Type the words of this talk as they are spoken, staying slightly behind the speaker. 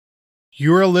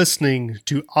You are listening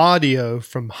to audio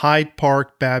from Hyde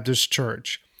Park Baptist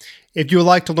Church. If you would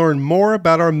like to learn more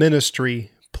about our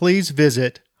ministry, please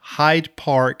visit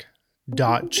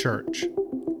hydepark.church.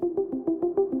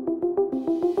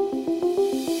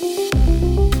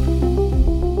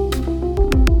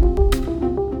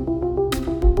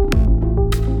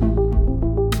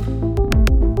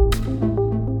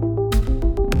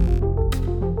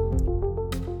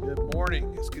 Good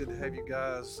morning. It's good to have you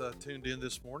guys tuned in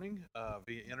this morning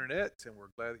via internet, and we're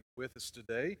glad that you're with us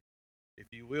today. If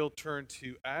you will turn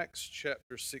to Acts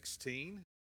chapter 16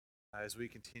 as we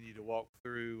continue to walk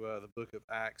through the book of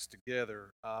Acts together.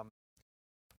 A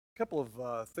couple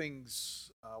of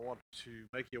things I want to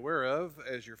make you aware of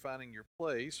as you're finding your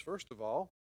place. First of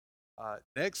all,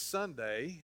 next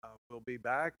Sunday we'll be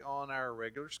back on our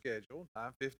regular schedule,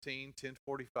 9:15,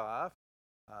 10:45.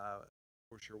 Of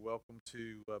course, you're welcome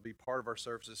to be part of our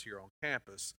services here on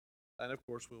campus. And of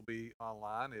course, we'll be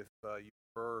online. If you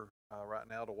prefer right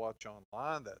now to watch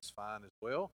online, that's fine as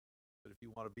well. But if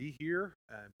you want to be here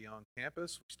and be on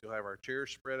campus, we still have our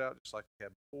chairs spread out just like we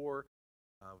had before.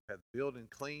 We've had the building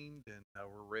cleaned and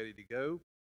we're ready to go.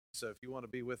 So if you want to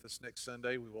be with us next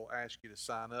Sunday, we will ask you to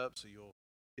sign up so you'll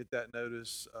get that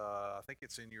notice. I think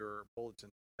it's in your bulletin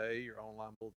today, your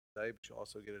online bulletin today, but you'll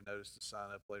also get a notice to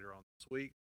sign up later on this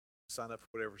week. Sign up for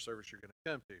whatever service you're going to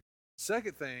come to.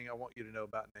 Second thing I want you to know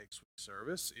about next week's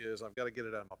service is I've got to get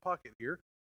it out of my pocket here.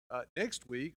 Next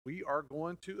week, we are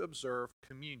going to observe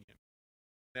communion.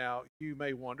 Now, you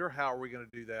may wonder, how are we going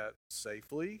to do that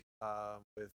safely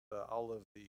with all of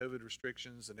the COVID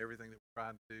restrictions and everything that we're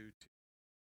trying to do to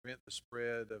prevent the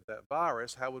spread of that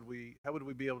virus? How would we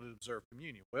be able to observe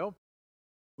communion? Well,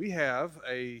 we have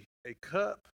a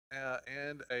cup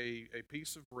and a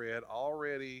piece of bread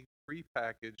already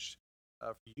prepackaged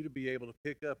for you to be able to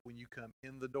pick up when you come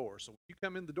in the door. So when you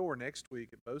come in the door next week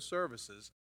at both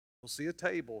services, you'll see a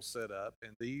table set up,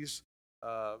 and these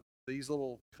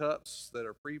little cups that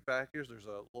are prepackaged, there's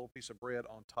a little piece of bread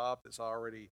on top that's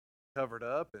already covered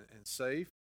up and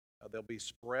safe. They'll be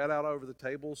spread out over the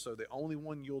table, so the only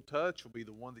one you'll touch will be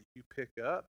the one that you pick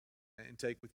up and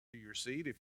take with you to your seat.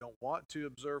 If you don't want to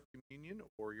observe communion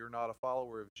or you're not a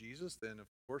follower of Jesus, then of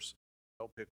course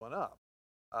don't pick one up.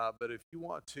 But if you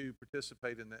want to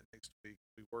participate in that next week,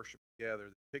 we worship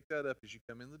together. Pick that up as you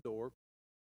come in the door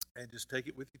and just take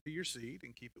it with you to your seat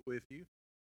and keep it with you.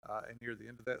 And near the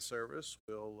end of that service,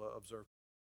 we'll observe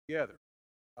together.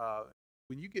 Uh,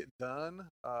 when you get done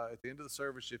at the end of the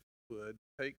service, if you would,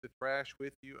 take the trash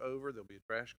with you over. There'll be a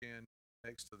trash can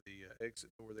next to the exit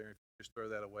door there. If you just throw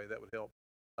that away, that would help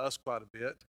us quite a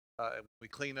bit. We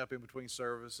clean up in between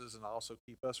services and also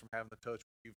keep us from having to touch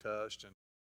what you've touched and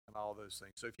all those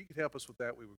things. So if you could help us with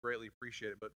that, we would greatly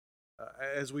appreciate it. But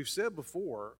as we've said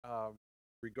before,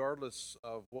 regardless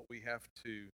of what we have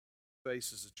to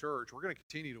face as a church, we're going to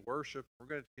continue to worship, we're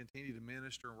going to continue to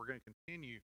minister, and we're going to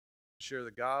continue to share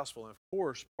the gospel. And of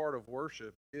course, part of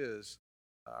worship is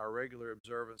our regular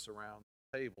observance around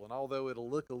the table. And although it'll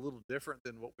look a little different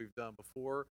than what we've done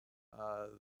before,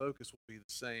 the focus will be the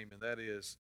same, and that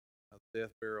is the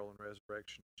death, burial, and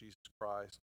resurrection of Jesus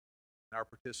Christ, and our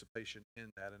participation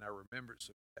in that and our remembrance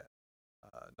of that.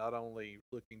 Not only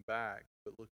looking back,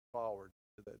 but looking forward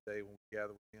to that day when we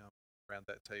gather with Him around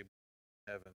that table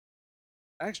in heaven.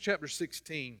 Acts chapter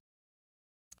 16.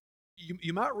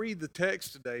 You might read the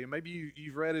text today, and maybe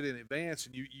you've read it in advance,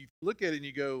 and you look at it and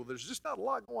you go, there's just not a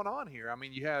lot going on here. I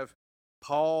mean, you have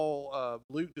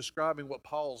Luke describing what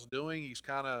Paul's doing. He's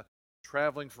kind of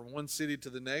traveling from one city to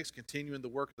the next, continuing the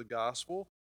work of the gospel.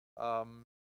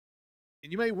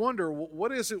 And you may wonder,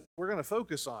 what is it we're going to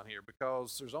focus on here?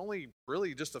 Because there's only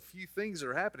really just a few things that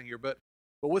are happening here. But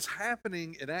what's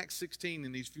happening in Acts 16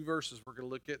 in these few verses we're going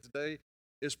to look at today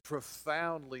is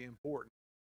profoundly important.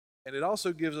 And it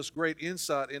also gives us great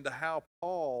insight into how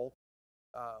Paul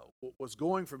was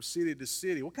going from city to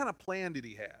city. What kind of plan did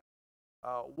he have?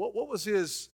 What was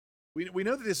his? We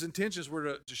know that his intentions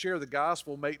were to share the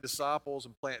gospel, make disciples,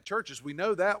 and plant churches. We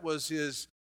know that was his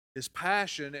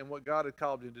passion and what God had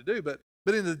called him to do. But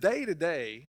in the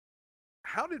day-to-day,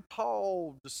 how did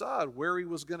Paul decide where he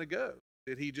was going to go?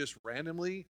 Did he just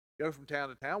randomly go from town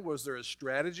to town? Was there a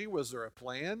strategy? Was there a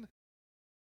plan?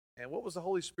 And what was the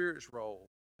Holy Spirit's role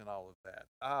in all of that?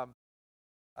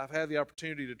 I've had the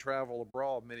opportunity to travel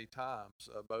abroad many times,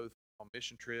 both on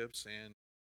mission trips and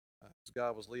as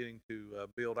God was leading to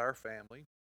build our family.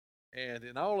 And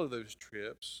in all of those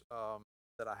trips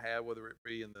that I had, whether it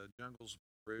be in the jungles of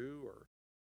Peru or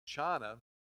China,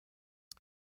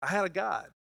 I had a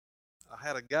guide. I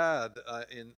had a guide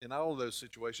in all of those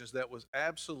situations that was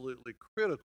absolutely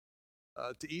critical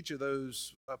to each of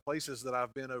those places that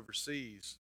I've been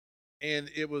overseas. And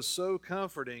it was so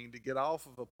comforting to get off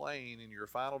of a plane in your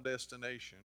final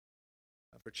destination.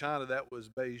 For China, that was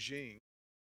Beijing.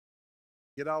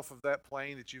 Get off of that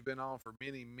plane that you've been on for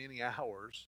many, many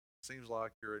hours. Seems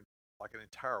like you're like an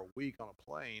entire week on a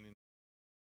plane, and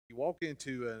you walk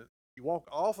into a you walk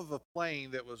off of a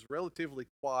plane that was relatively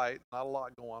quiet, not a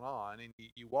lot going on, and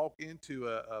you walk into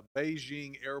a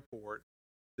Beijing airport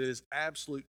that is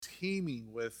absolute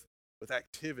teeming with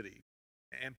activity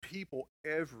and people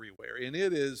everywhere, and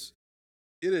it is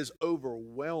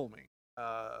overwhelming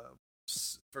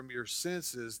from your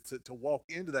senses to walk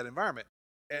into that environment.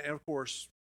 And of course,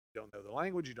 you don't know the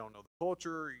language, you don't know the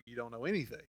culture, you don't know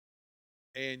anything.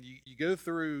 And you go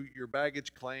through your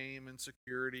baggage claim and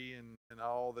security and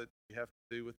all that you have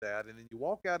to do with that. And then you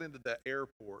walk out into the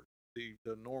airport, the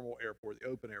normal airport, the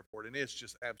open airport, and it's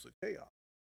just absolute chaos.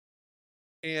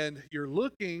 And you're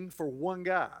looking for one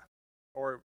guy,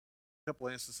 or a couple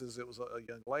of instances, it was a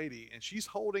young lady, and she's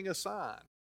holding a sign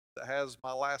that has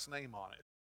my last name on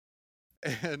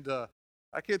it. And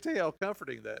I can't tell you how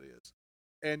comforting that is.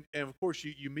 And of course,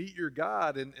 you meet your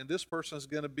God, and this person is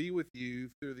going to be with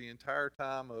you through the entire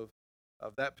time of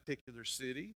that particular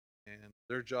city. And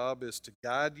their job is to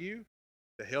guide you,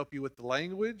 to help you with the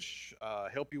language,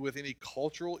 help you with any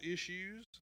cultural issues.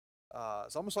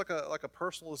 It's almost like a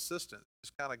personal assistant.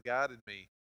 Just kind of guided me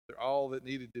through all that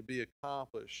needed to be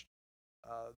accomplished.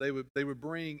 They would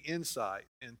bring insight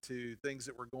into things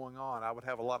that were going on. I would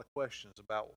have a lot of questions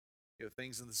about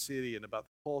things in the city and about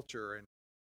the culture, and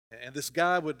this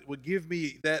guy would give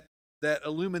me that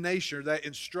illumination or that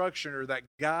instruction or that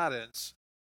guidance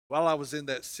while I was in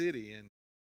that city. And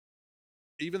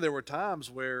even there were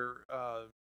times where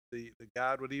the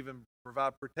guide would even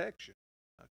provide protection.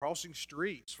 Crossing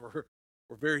streets were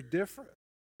very different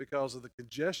because of the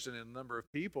congestion and the number of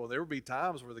people. There would be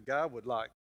times where the guide would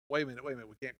like, wait a minute, we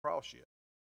can't cross yet.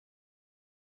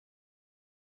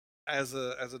 As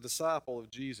a disciple of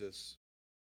Jesus,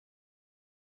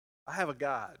 I have a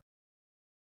guide.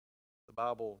 The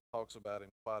Bible talks about him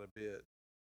quite a bit.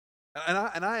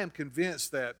 And I am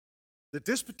convinced that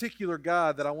this particular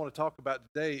God that I want to talk about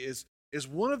today is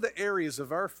one of the areas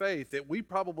of our faith that we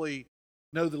probably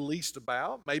know the least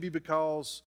about. Maybe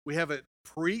because we haven't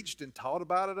preached and taught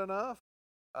about it enough.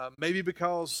 Maybe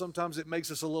because sometimes it makes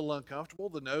us a little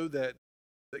uncomfortable to know that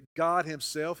God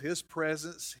Himself, His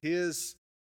presence,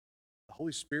 the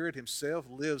Holy Spirit Himself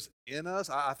lives in us.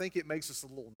 I think it makes us a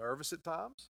little nervous at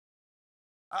times.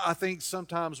 I think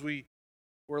sometimes we're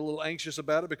a little anxious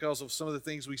about it because of some of the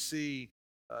things we see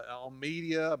on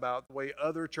media about the way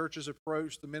other churches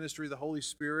approach the ministry of the Holy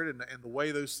Spirit and the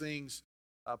way those things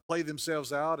play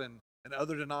themselves out in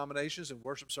other denominations and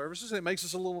worship services. It makes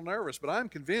us a little nervous, but I'm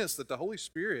convinced that the Holy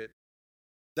Spirit,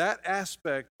 that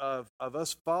aspect of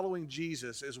us following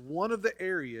Jesus, is one of the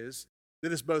areas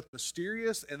that is both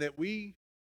mysterious and that me,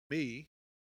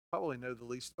 probably know the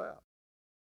least about.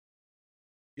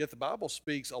 Yet the Bible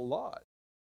speaks a lot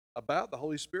about the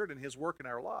Holy Spirit and His work in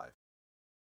our life.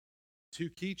 Two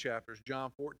key chapters,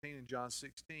 John 14 and John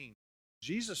 16.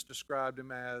 Jesus described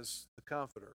Him as the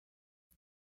Comforter,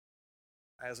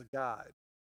 as a guide,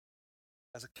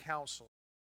 as a counselor,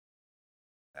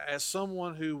 as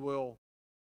someone who will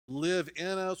live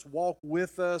in us, walk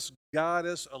with us, guide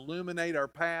us, illuminate our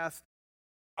path,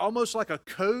 almost like a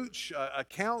coach, a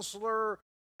counselor,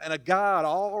 and a guide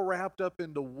all wrapped up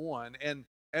into one. And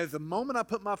at the moment I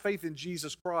put my faith in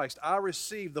Jesus Christ, I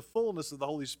receive the fullness of the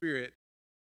Holy Spirit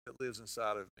that lives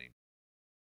inside of me.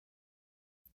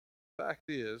 Fact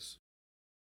is,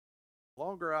 the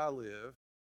longer I live,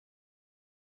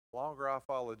 the longer I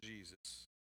follow Jesus,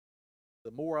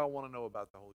 the more I want to know about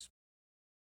the Holy Spirit.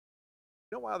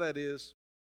 You know why that is?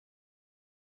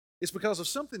 It's because of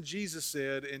something Jesus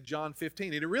said in John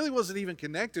 15. And it really wasn't even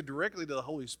connected directly to the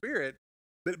Holy Spirit,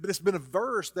 but it's been a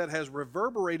verse that has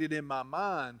reverberated in my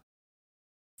mind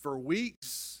for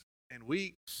weeks and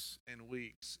weeks and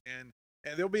weeks. And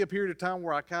there'll be a period of time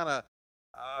where I kind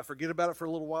of forget about it for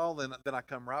a little while, then I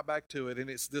come right back to it. And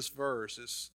it's this verse.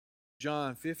 It's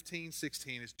John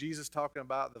 15:16. It's Jesus talking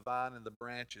about the vine and the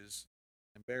branches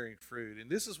and bearing fruit.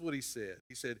 And this is what He said.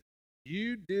 He said,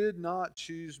 "You did not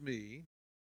choose me,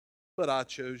 but I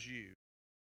chose you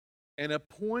and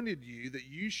appointed you that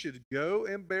you should go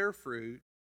and bear fruit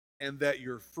and that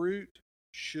your fruit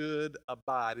should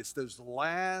abide." It's those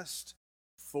last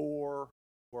four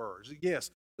words.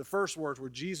 Yes, the first words were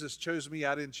Jesus chose me,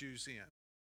 I didn't choose Him.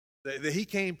 That He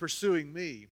came pursuing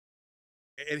me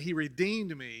and He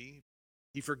redeemed me,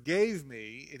 He forgave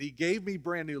me, and He gave me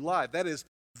brand new life. That is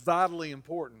vitally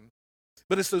important.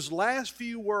 But it's those last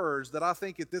few words that I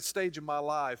think at this stage of my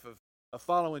life of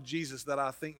following Jesus that I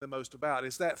think the most about.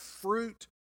 It's that fruit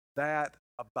that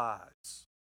abides.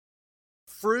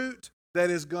 Fruit that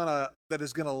is gonna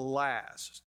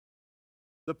last.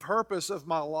 The purpose of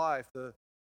my life, the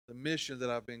mission that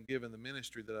I've been given, the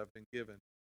ministry that I've been given.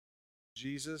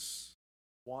 Jesus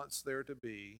wants there to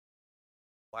be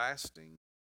lasting,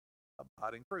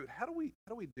 abiding fruit. How do we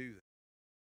do that?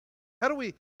 How do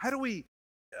we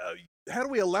how do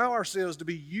we allow ourselves to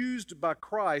be used by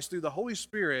Christ through the Holy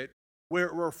Spirit,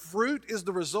 where fruit is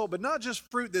the result, but not just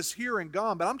fruit that's here and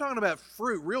gone, but I'm talking about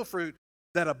fruit, real fruit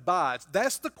that abides.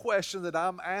 That's the question that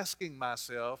I'm asking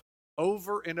myself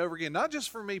over and over again, not just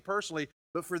for me personally,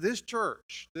 but for this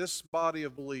church, this body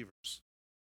of believers.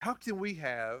 How can we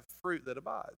have fruit that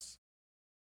abides?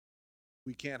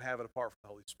 We can't have it apart from the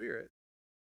Holy Spirit.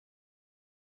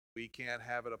 We can't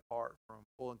have it apart from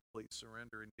full and complete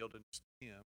surrender and yieldedness to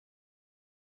Him.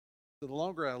 So the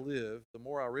longer I live, the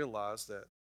more I realize that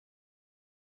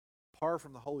apart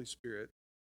from the Holy Spirit,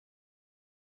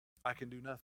 I can do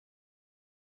nothing.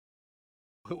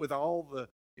 But with all the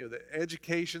the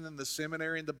education and the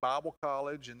seminary and the Bible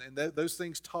college, and those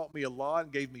things taught me a lot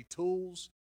and gave me tools.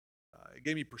 It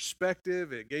gave me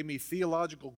perspective. It gave me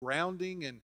theological grounding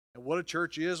and what a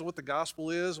church is, what the gospel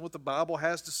is, what the Bible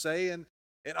has to say, and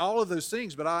all of those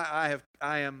things. But I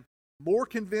am more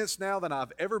convinced now than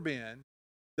I've ever been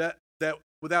that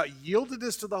without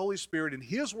yieldedness to the Holy Spirit and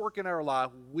His work in our life,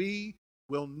 we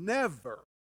will never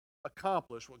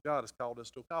accomplish what God has called us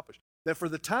to accomplish. That for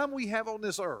the time we have on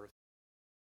this earth,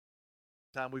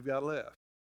 the time we've got left,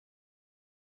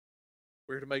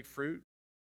 we're to make fruit,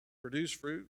 produce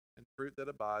fruit, and fruit that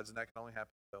abides, and that can only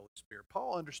happen with the Holy Spirit.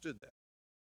 Paul understood that.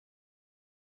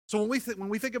 So when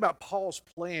we think about Paul's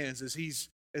plans as he's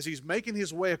making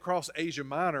his way across Asia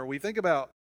Minor, we think about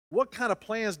what kind of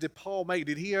plans did Paul make?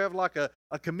 Did he have like a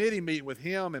committee meeting with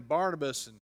him and Barnabas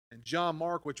and John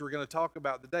Mark, which we're going to talk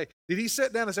about today? Did he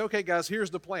sit down and say, okay, guys, here's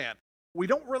the plan? We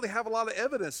don't really have a lot of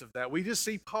evidence of that. We just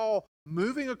see Paul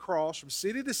moving across from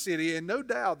city to city, and no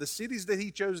doubt the cities that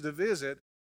he chose to visit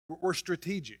were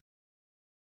strategic.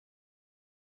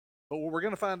 But what we're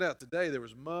going to find out today, there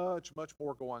was much, much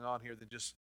more going on here than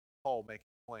just Paul making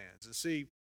plans. And see,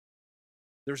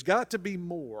 there's got to be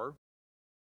more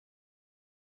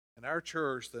in our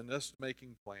church than us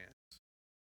making plans.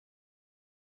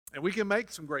 And we can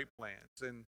make some great plans.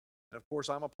 And of course,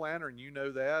 I'm a planner, and you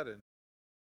know that.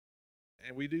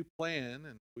 And we do plan,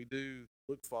 and we do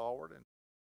look forward and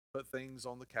put things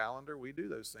on the calendar. We do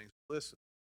those things. Listen,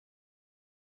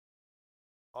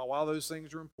 while those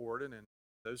things are important and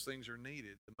those things are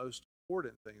needed, the most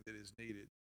important thing that is needed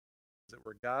is that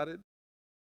we're guided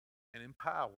and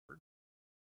empowered,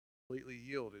 completely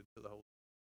yielded to the Holy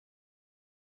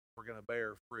Spirit. We're going to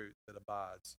bear fruit that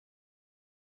abides.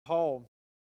 Paul,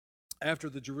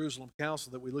 after the Jerusalem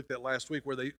Council that we looked at last week,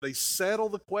 where they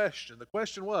settled the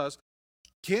question was,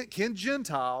 can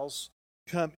Gentiles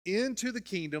come into the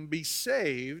kingdom, be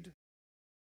saved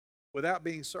without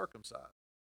being circumcised,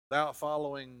 without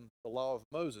following the law of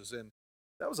Moses? And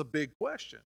that was a big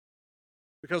question,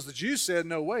 because the Jews said,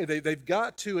 no way. They've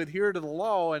got to adhere to the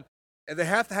law, and they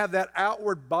have to have that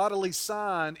outward bodily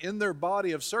sign in their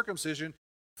body of circumcision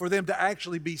for them to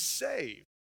actually be saved.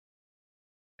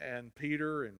 And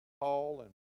Peter and Paul and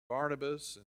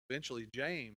Barnabas and eventually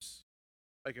James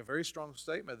make a very strong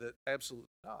statement that absolutely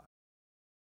not.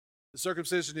 The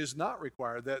circumcision is not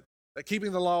required, that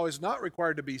keeping the law is not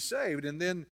required to be saved. And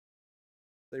then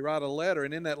they write a letter,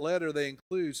 and in that letter they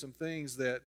include some things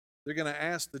that they're going to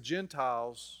ask the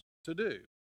Gentiles to do.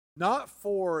 Not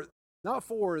for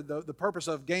the purpose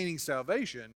of gaining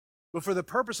salvation, but for the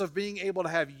purpose of being able to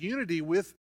have unity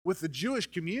with the Jewish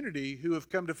community who have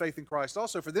come to faith in Christ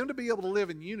also. For them to be able to live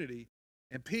in unity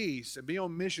and peace and be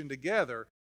on mission together,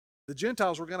 the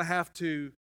Gentiles were going to have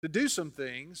to do some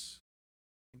things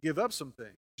and give up some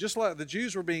things. Just like the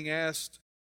Jews were being asked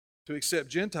to accept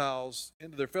Gentiles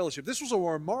into their fellowship. This was a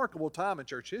remarkable time in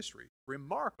church history.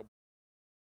 Remarkable.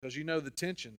 Because you know the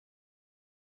tension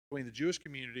between the Jewish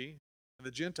community and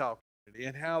the Gentile community,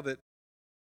 and how that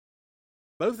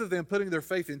both of them putting their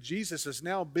faith in Jesus is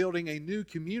now building a new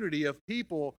community of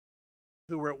people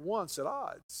who were at once at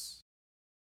odds.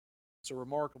 It's a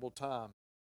remarkable time.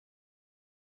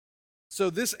 So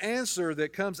this answer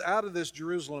that comes out of this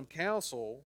Jerusalem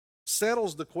Council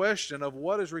settles the question of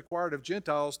what is required of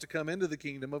Gentiles to come into the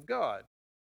kingdom of God.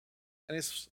 And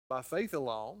it's by faith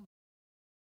alone,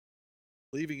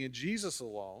 believing in Jesus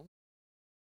alone,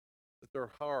 that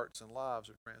their hearts and lives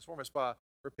are transformed. It's by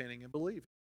repenting and believing.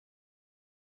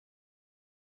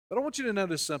 But I want you to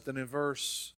notice something in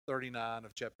verse 39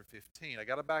 of chapter 15. I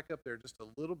got to back up there just a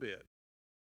little bit.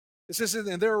 It says,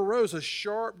 and there arose a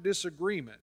sharp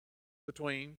disagreement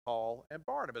between Paul and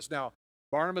Barnabas. Now,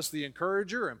 Barnabas the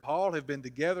encourager and Paul have been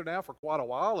together now for quite a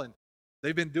while, and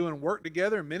they've been doing work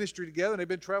together and ministry together, and they've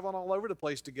been traveling all over the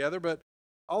place together. But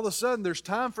all of a sudden, there's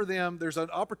time for them, there's an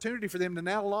opportunity for them to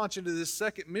now launch into this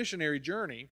second missionary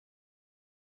journey.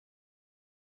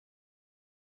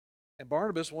 And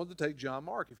Barnabas wanted to take John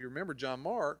Mark. If you remember, John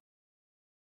Mark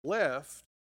left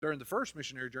during the first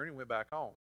missionary journey and went back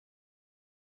home.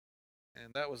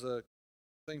 And that was a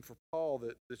thing for Paul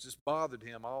that just bothered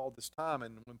him all this time.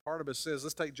 And when Barnabas says,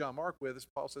 let's take John Mark with us,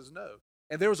 Paul says no.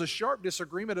 And there was a sharp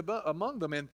disagreement among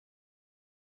them. And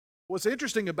what's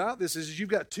interesting about this is you've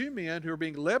got two men who are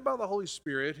being led by the Holy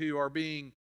Spirit, who are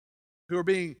being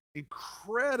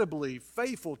incredibly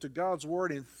faithful to God's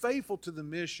word and faithful to the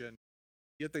mission,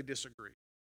 yet they disagree.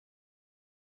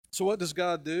 So what does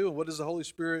God do, and what does the Holy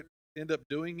Spirit end up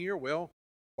doing here? Well,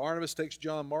 Barnabas takes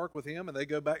John Mark with him, and they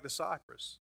go back to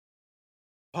Cyprus.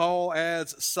 Paul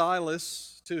adds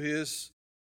Silas to his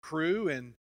crew,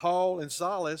 and Paul and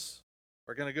Silas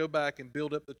are going to go back and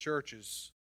build up the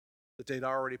churches that they'd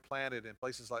already planted in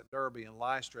places like Derbe and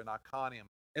Lystra and Iconium,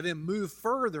 and then move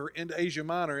further into Asia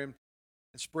Minor and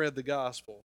spread the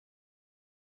gospel.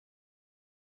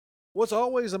 What's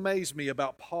always amazed me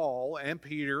about Paul and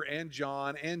Peter and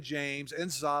John and James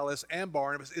and Silas and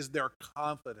Barnabas is their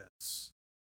confidence.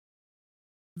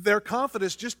 Their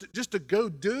confidence just to go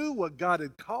do what God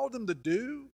had called them to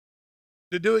do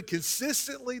it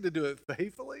consistently, to do it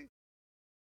faithfully.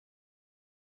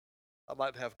 I'd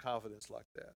like to have confidence like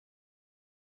that.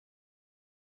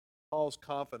 Paul's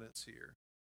confidence here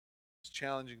is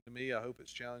challenging to me. I hope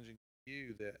it's challenging to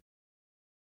you that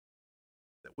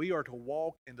we are to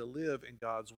walk and to live in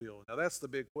God's will. Now that's the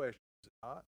big question, is it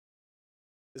not?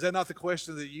 Is that not the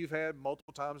question that you've had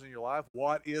multiple times in your life?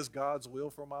 What is God's will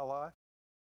for my life?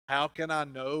 How can I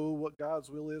know what God's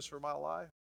will is for my life?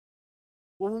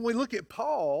 Well, when we look at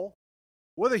Paul,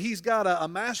 whether he's got a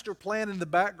master plan in the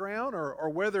background or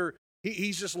whether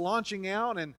he's just launching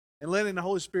out and letting the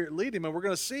Holy Spirit lead him, and we're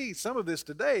going to see some of this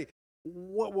today,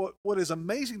 what is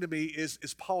amazing to me is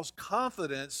Paul's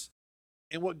confidence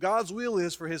in what God's will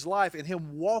is for his life and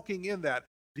him walking in that.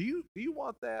 Do you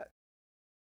want that?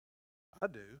 I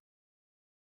do.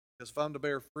 Because if I'm to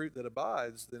bear fruit that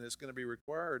abides, then it's going to be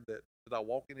required that I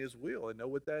walk in his will and know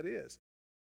what that is.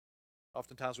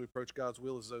 Oftentimes we approach God's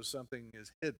will as though something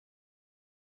is hidden.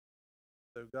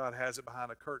 So God has it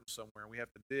behind a curtain somewhere, and we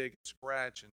have to dig and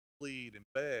scratch and plead and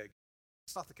beg.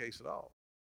 It's not the case at all.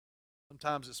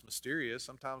 Sometimes it's mysterious.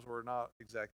 Sometimes we're not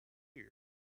exactly clear.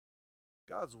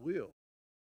 God's will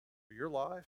for your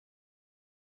life,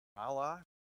 my life,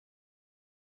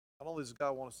 not only does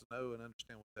God want us to know and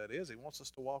understand what that is, he wants us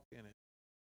to walk in it.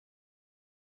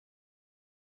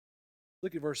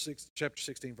 Look at chapter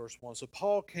 16, verse 1. So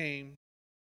Paul came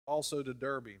also to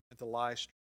Derbe and to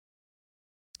Lystra.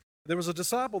 There was a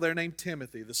disciple there named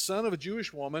Timothy, the son of a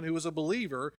Jewish woman who was a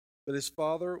believer, but his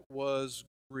father was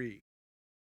Greek.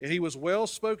 And he was well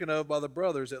spoken of by the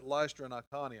brothers at Lystra and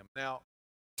Iconium. Now,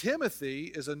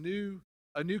 Timothy is a new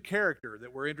character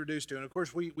that we're introduced to. And of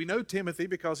course, we know Timothy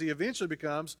because he eventually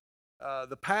becomes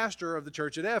the pastor of the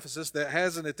church at Ephesus that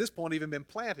hasn't at this point even been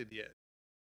planted yet.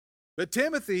 But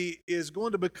Timothy is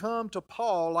going to become to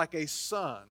Paul like a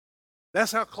son.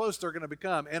 That's how close they're going to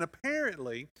become. And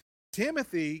apparently,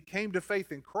 Timothy came to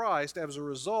faith in Christ as a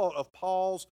result of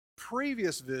Paul's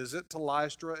previous visit to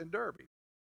Lystra and Derbe.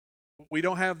 We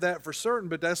don't have that for certain,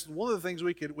 but that's one of the things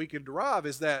we could derive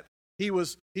is that he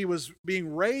was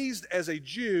being raised as a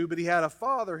Jew, but he had a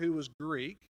father who was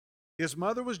Greek. His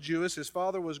mother was Jewish, his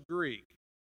father was Greek.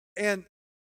 And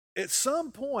at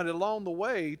some point along the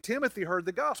way, Timothy heard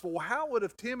the gospel. Well, how would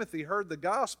have Timothy heard the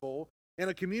gospel in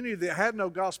a community that had no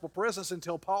gospel presence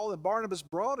until Paul and Barnabas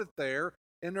brought it there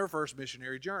in their first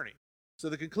missionary journey? So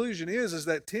the conclusion is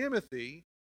that Timothy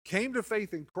came to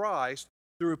faith in Christ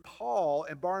through Paul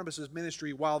and Barnabas'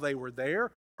 ministry while they were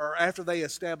there, or after they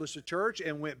established a church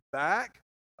and went back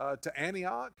to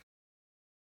Antioch.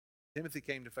 Timothy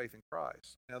came to faith in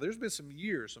Christ. Now, there's been some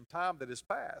time that has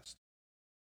passed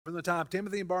from the time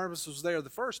Timothy and Barnabas was there the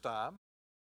first time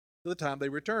to the time they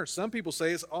returned. Some people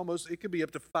say it could be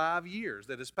up to 5 years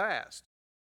that has passed.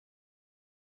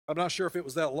 I'm not sure if it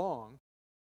was that long,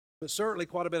 but certainly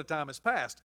quite a bit of time has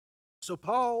passed. So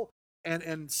Paul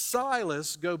and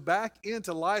Silas go back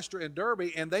into Lystra and Derbe,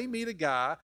 and they meet a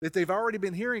guy that they've already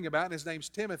been hearing about, and his name's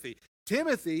Timothy.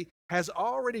 Timothy has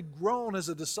already grown as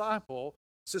a disciple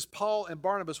since Paul and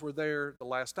Barnabas were there the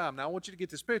last time. Now, I want you to get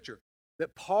this picture.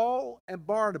 that Paul and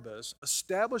Barnabas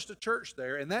established a church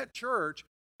there, and that church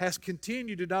has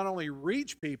continued to not only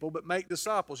reach people but make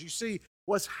disciples. You see,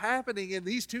 what's happening in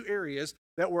these two areas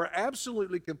that were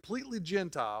absolutely completely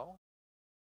Gentile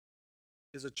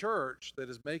is a church that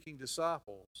is making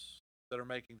disciples that are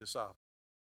making disciples.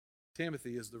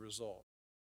 Timothy is the result.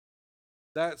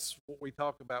 That's what we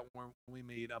talk about when we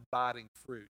mean abiding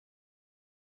fruit.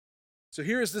 So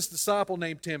here is this disciple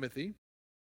named Timothy,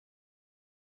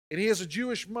 and he has a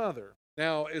Jewish mother.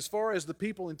 Now, as far as the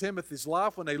people in Timothy's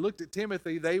life, when they looked at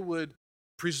Timothy, they would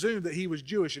presume that he was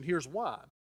Jewish, and here's why.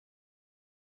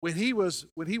 When he was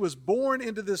born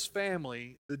into this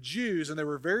family, the Jews, and there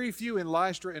were very few in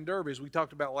Lystra and Derbe, as we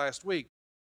talked about last week,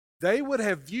 they would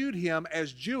have viewed him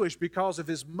as Jewish because of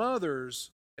his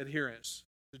mother's adherence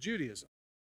to Judaism.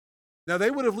 Now,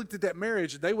 they would have looked at that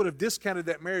marriage, and they would have discounted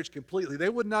that marriage completely. They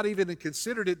would not even have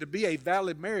considered it to be a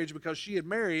valid marriage because she had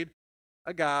married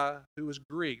a guy who was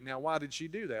Greek. Now, why did she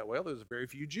do that? Well, there was very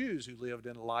few Jews who lived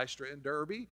in Lystra and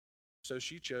Derbe, so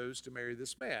she chose to marry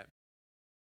this man.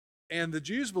 And the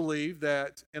Jews believed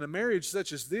that in a marriage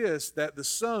such as this, that the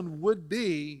son would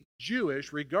be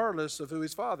Jewish regardless of who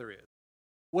his father is.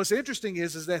 What's interesting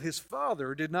is that his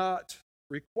father did not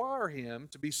require him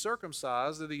to be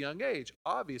circumcised at a young age,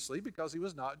 obviously because he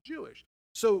was not Jewish.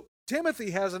 So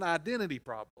Timothy has an identity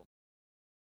problem.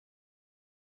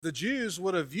 The Jews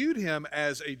would have viewed him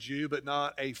as a Jew, but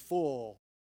not a full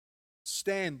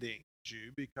standing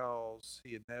Jew because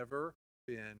he had never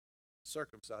been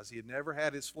circumcised. He had never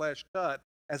had his flesh cut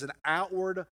as an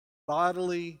outward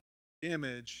bodily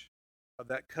image of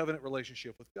that covenant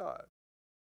relationship with God.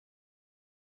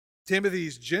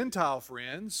 Timothy's Gentile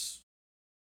friends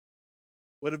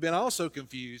would have been also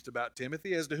confused about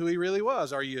Timothy as to who he really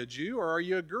was. Are you a Jew or are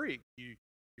you a Greek? You've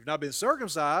not been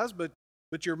circumcised,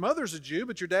 but your mother's a Jew,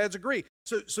 but your dad's a Greek.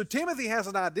 So Timothy has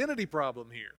an identity problem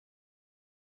here.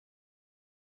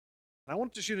 I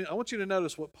want you to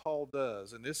notice what Paul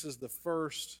does, and this is the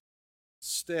first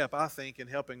step, I think, in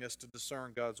helping us to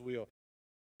discern God's will.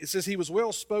 It says he was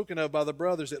well spoken of by the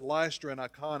brothers at Lystra and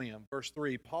Iconium. Verse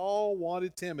 3, Paul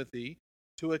wanted Timothy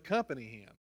to accompany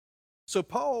him. So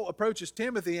Paul approaches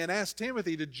Timothy and asks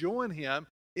Timothy to join him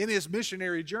in his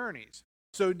missionary journeys.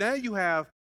 So now you have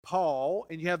Paul,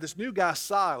 and you have this new guy,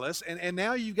 Silas, and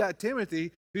now you've got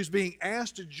Timothy who's being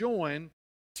asked to join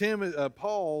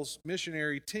Paul's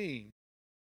missionary team.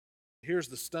 Here's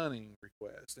the stunning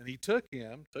request. And he took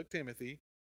Timothy,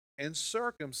 and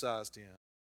circumcised him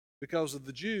because of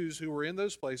the Jews who were in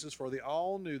those places, for they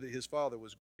all knew that his father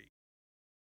was Greek.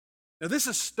 Now, this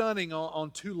is stunning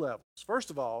on two levels.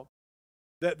 First of all,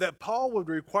 that Paul would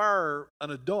require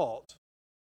an adult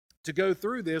to go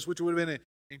through this, which would have been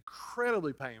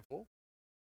incredibly painful.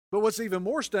 But what's even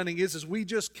more stunning is we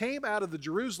just came out of the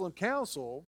Jerusalem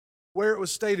Council where it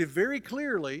was stated very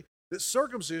clearly that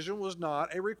circumcision was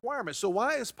not a requirement. So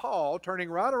why is Paul turning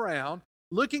right around,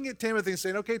 looking at Timothy and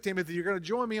saying, okay, Timothy, you're going to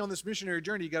join me on this missionary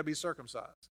journey, you got to be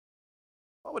circumcised?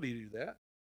 Why would he do that?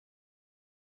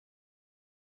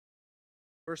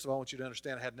 First of all, I want you to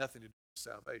understand it had nothing to do with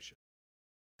salvation.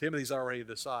 Timothy's already a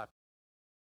disciple.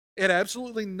 It had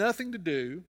absolutely nothing to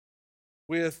do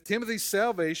with Timothy's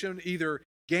salvation, either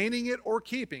gaining it or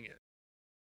keeping it.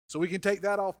 So we can take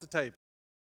that off the table.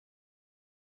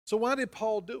 So why did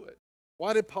Paul do it?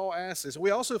 Why did Paul ask this?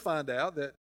 We also find out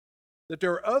that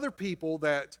there are other people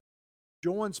that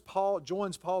joins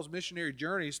Paul's missionary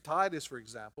journeys. Titus, for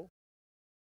example,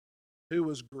 who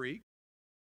was Greek,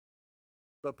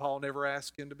 but Paul never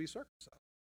asked him to be circumcised.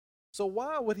 So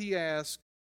why would he ask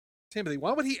Timothy?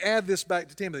 Why would he add this back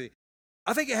to Timothy?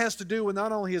 I think it has to do with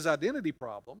not only his identity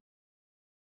problem,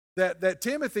 that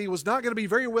Timothy was not going to be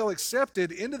very well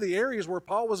accepted into the areas where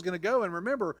Paul was going to go. And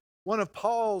remember, one of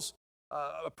Paul's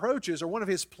approaches, or one of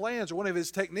his plans, or one of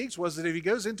his techniques was that if he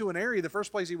goes into an area, the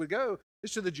first place he would go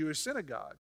is to the Jewish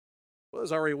synagogue. Well,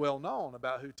 it's already well known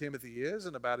about who Timothy is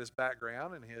and about his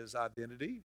background and his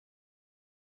identity.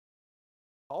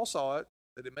 Paul saw it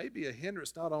that it may be a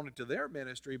hindrance not only to their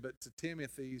ministry, but to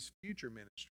Timothy's future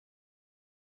ministry,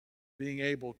 being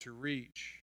able to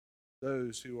reach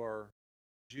those who are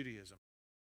Judaism.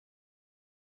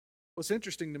 What's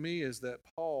interesting to me is that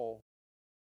Paul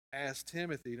asked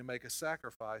Timothy to make a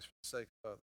sacrifice for the sake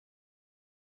of others.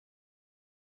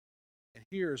 And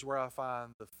here's where I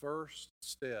find the first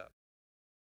step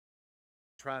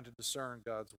trying to discern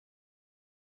God's will.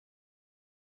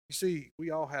 You see,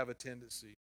 we all have a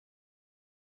tendency to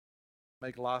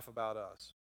make life about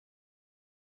us.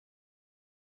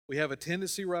 We have a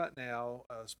tendency right now,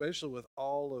 especially with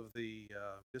all of the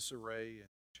disarray and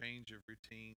change of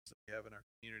routines that we have in our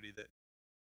community, that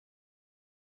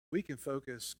we can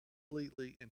focus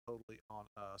completely and totally on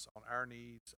us, on our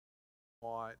needs,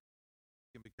 want.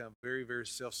 Can become very, very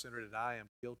self-centered, and I am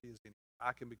guilty as any.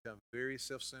 I can become very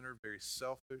self-centered, very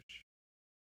selfish.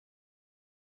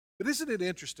 But isn't it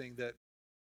interesting that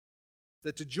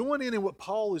to join in what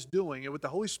Paul is doing and what the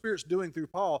Holy Spirit's doing through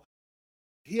Paul,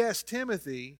 he asked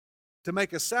Timothy to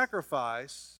make a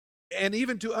sacrifice and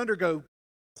even to undergo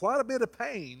quite a bit of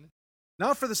pain,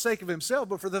 not for the sake of himself,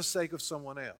 but for the sake of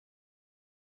someone else.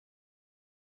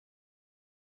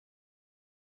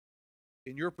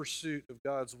 In your pursuit of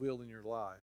God's will in your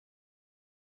life,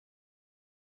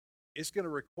 it's going to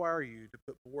require you to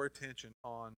put more attention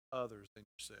on others than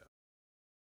yourself.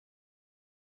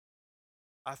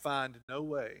 I find no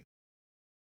way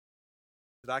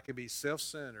that I can be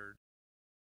self-centered,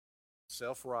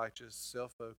 self-righteous,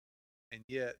 self-focused, and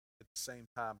yet at the same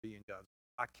time be in God's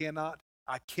will.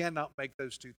 I cannot make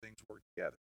those two things work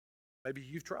together. Maybe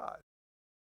you've tried.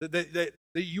 That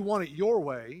you want it your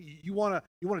way. You want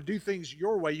to do things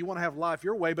your way. You want to have life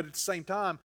your way, but at the same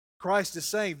time, Christ is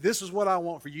saying, this is what I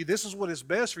want for you. This is what is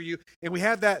best for you. And we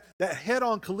have that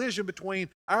head-on collision between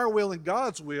our will and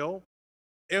God's will.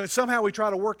 And somehow we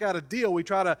try to work out a deal. We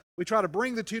try to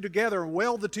bring the two together and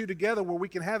weld the two together where we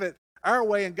can have it our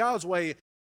way and God's way.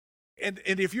 And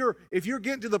if you're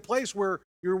getting to the place where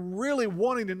you're really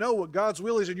wanting to know what God's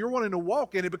will is and you're wanting to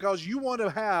walk in it because you want to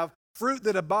have fruit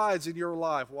that abides in your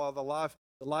life while the life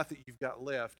that you've got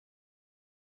left,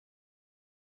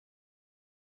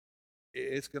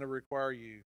 it's going to require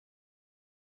you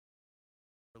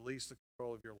to release the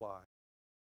control of your life.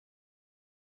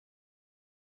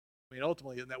 I mean,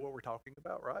 ultimately, isn't that what we're talking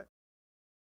about, right?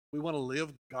 We want to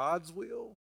live God's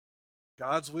will.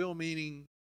 God's will meaning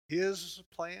His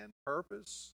plan,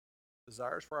 purpose,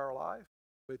 desires for our life,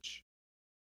 which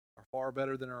are far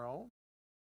better than our own.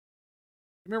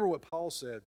 Remember what Paul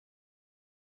said,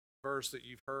 verse that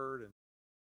you've heard and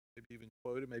maybe even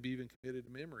quoted, maybe even committed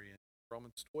to memory in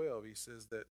Romans 12. He says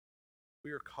that we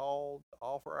are called to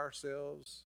offer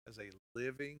ourselves as a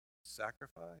living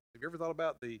sacrifice. Have you ever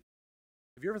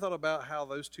thought about how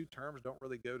those two terms don't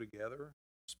really go together,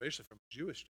 especially from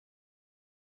Jewish?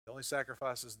 The only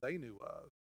sacrifices they knew of,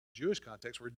 Jewish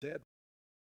context, were dead.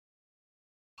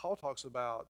 Paul talks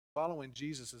about following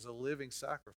Jesus as a living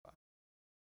sacrifice.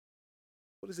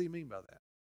 What does he mean by that?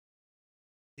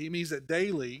 He means that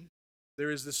daily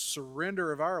there is this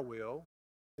surrender of our will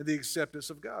and the acceptance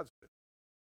of God's will.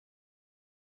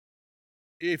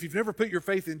 If you've never put your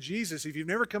faith in Jesus, if you've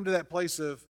never come to that place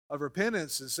of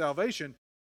repentance and salvation,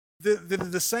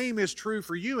 the same is true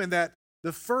for you in that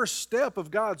the first step of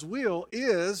God's will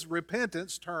is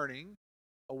repentance, turning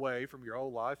away from your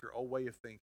old life, your old way of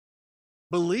thinking.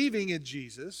 Believing in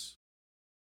Jesus,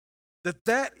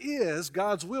 that is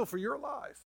God's will for your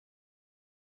life.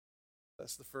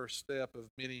 That's the first step of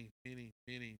many, many,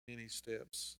 many, many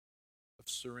steps of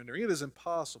surrendering. It is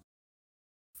impossible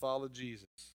to follow Jesus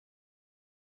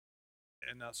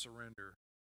and not surrender.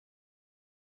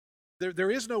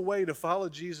 There is no way to follow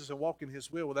Jesus and walk in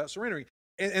His will without surrendering.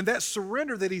 And that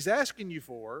surrender that He's asking you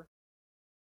for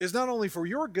is not only for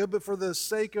your good, but for the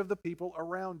sake of the people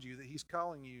around you that He's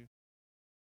calling you to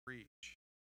reach.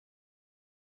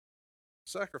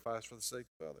 Sacrifice for the sake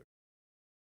of others.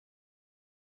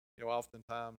 You know,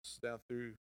 oftentimes down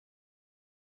through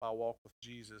my walk with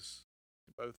Jesus,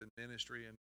 both in ministry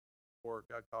and work,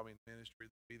 God called me in ministry,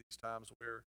 there'd be these times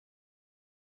where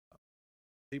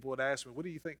people would ask me, what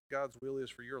do you think God's will is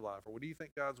for your life? Or what do you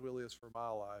think God's will is for my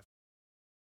life?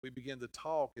 We begin to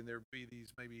talk, and there'd be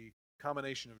these maybe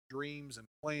combination of dreams and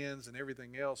plans and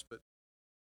everything else, but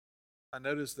I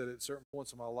noticed that at certain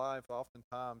points in my life,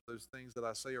 oftentimes those things that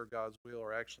I say are God's will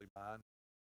are actually mine.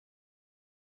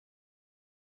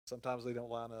 Sometimes they don't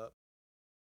line up.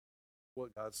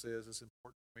 What God says is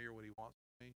important to me or what He wants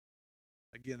for me.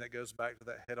 Again, that goes back to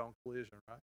that head-on collision,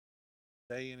 right?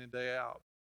 Day in and day out.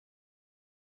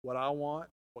 What I want,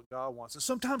 what God wants. And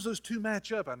sometimes those two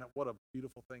match up. I know what a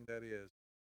beautiful thing that is.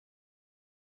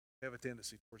 We have a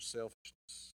tendency towards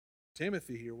selfishness.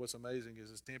 Timothy here, what's amazing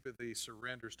is Timothy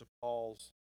surrenders to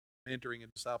Paul's mentoring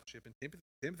and discipleship. And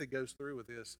Timothy goes through with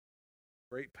this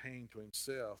great pain to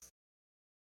himself.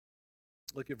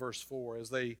 Look at verse 4. As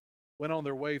they went on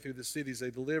their way through the cities,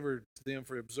 they delivered to them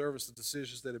for observance the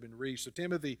decisions that had been reached. So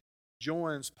Timothy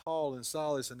joins Paul and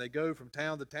Silas, and they go from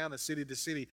town to town and city to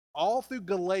city, all through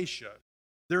Galatia.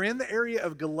 They're in the area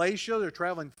of Galatia. They're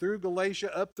traveling through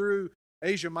Galatia, up through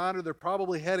Asia Minor. They're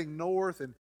probably heading north,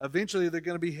 and eventually they're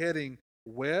going to be heading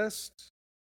west.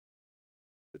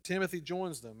 But Timothy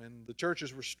joins them, and the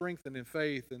churches were strengthened in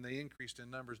faith, and they increased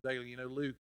in numbers daily. You know,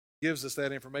 Luke gives us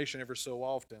that information ever so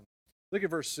often. Look at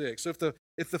verse 6. So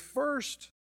if the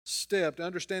first step to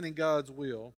understanding God's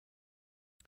will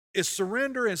is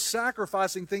surrender and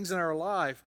sacrificing things in our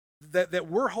life that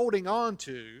we're holding on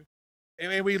to,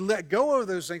 and we let go of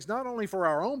those things not only for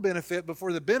our own benefit, but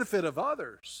for the benefit of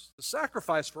others, the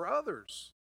sacrifice for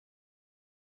others.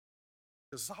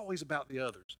 Because it's always about the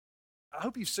others. I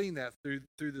hope you've seen that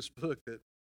through this book,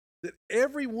 that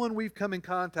everyone we've come in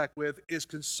contact with is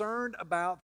concerned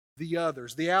about the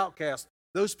others, the outcasts,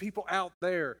 those people out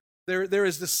there. There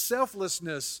is this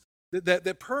selflessness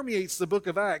that permeates the book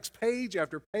of Acts, page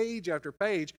after page after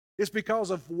page. It's because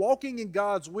of walking in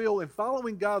God's will and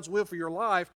following God's will for your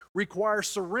life requires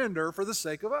surrender for the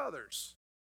sake of others.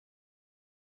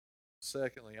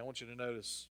 Secondly, I want you to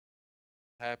notice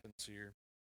what happens here.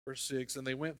 Verse 6, and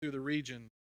they went through the region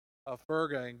of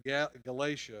Phrygia and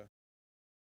Galatia,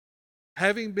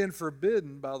 having been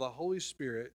forbidden by the Holy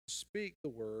Spirit to speak the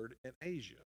word in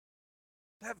Asia.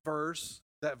 That verse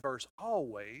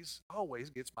always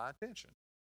gets my attention.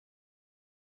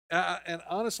 And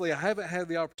honestly, I haven't had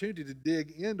the opportunity to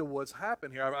dig into what's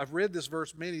happened here. I've read this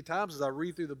verse many times as I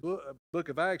read through the book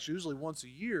of Acts, usually once a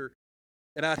year.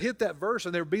 And I'd hit that verse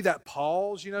and there would be that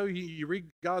pause. You read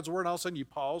God's word and all of a sudden you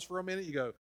pause for a minute. You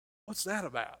go, what's that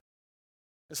about?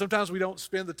 And sometimes we don't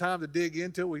spend the time to dig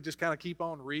into it. We just kind of keep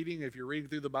on reading if you're reading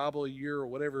through the Bible a year or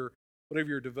whatever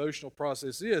your devotional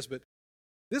process is. But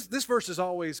this verse has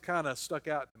always kind of stuck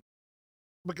out to me.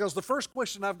 Because the first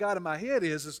question I've got in my head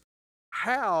is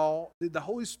how did the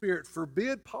Holy Spirit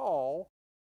forbid Paul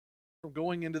from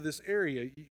going into this area?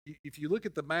 If you look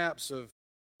at the maps of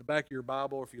the back of your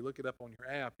Bible, or if you look it up on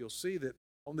your app, you'll see that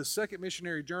on this second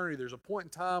missionary journey, there's a point in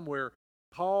time where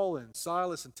Paul and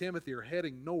Silas and Timothy are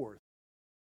heading north.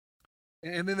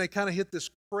 And then they kind of hit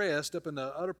this crest up in the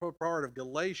upper part of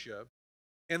Galatia,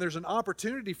 and there's an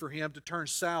opportunity for him to turn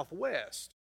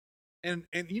southwest. And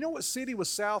you know what city was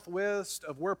southwest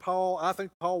of where I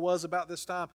think Paul was about this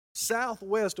time?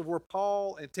 Southwest of where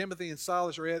Paul and Timothy and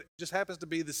Silas are at just happens to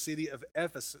be the city of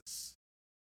Ephesus.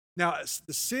 Now,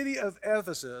 the city of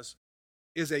Ephesus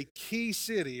is a key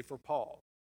city for Paul.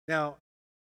 Now,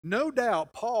 no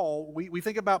doubt Paul, we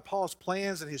think about Paul's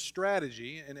plans and his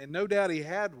strategy, and no doubt he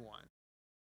had one.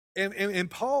 And in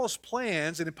Paul's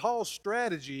plans and in Paul's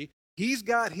strategy, he's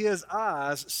got his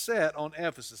eyes set on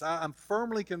Ephesus. I'm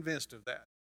firmly convinced of that.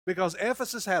 Because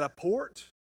Ephesus had a port.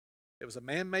 It was a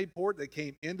man-made port that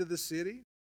came into the city.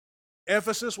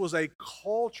 Ephesus was a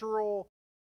cultural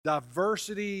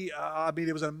diversity.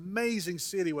 It was an amazing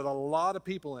city with a lot of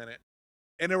people in it.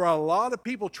 And there were a lot of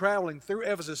people traveling through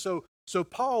Ephesus. So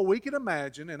Paul, we can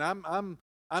imagine, and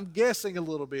I'm guessing a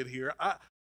little bit here,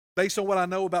 based on what I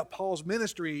know about Paul's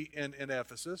ministry in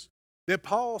Ephesus, that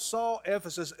Paul saw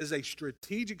Ephesus as a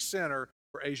strategic center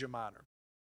for Asia Minor.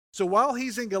 So while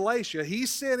he's in Galatia,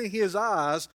 he's setting his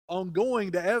eyes on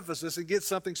going to Ephesus and get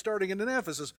something starting in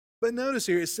Ephesus. But notice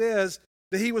here, it says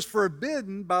that he was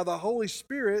forbidden by the Holy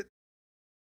Spirit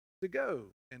to go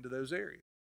into those areas.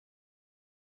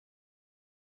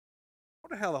 I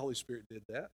wonder how the Holy Spirit did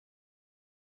that.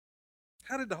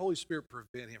 How did the Holy Spirit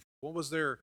prevent him? Was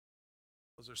there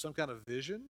some kind of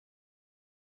vision?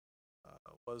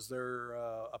 Was there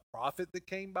a prophet that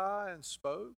came by and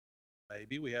spoke?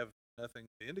 Maybe. We have nothing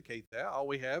to indicate that. All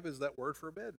we have is that word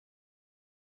forbidden.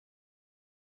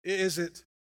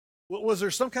 Was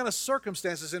there some kind of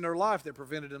circumstances in their life that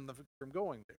prevented them from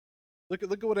going there? Look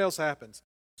at what else happens.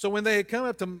 So when they had come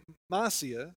up to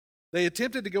Mysia, they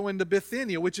attempted to go into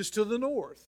Bithynia, which is to the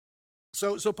north.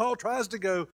 So Paul tries to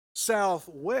go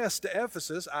southwest to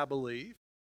Ephesus, I believe.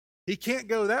 He can't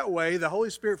go that way. The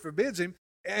Holy Spirit forbids him.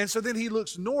 And so then he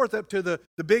looks north up to the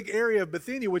big area of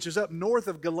Bithynia, which is up north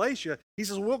of Galatia. He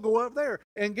says, we'll go up there.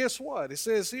 And guess what? It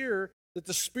says here that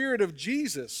the Spirit of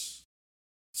Jesus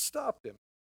stopped him.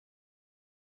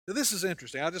 Now, this is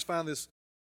interesting. I just find this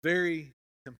very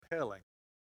compelling.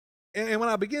 And when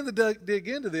I began to dig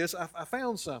into this, I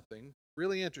found something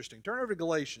really interesting. Turn over to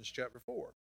Galatians chapter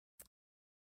 4.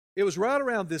 It was right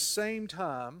around this same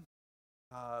time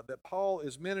that Paul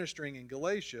is ministering in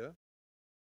Galatia,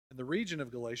 in the region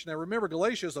of Galatia. Now remember,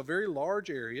 Galatia is a very large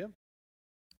area.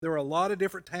 There are a lot of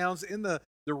different towns in the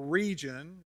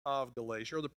region of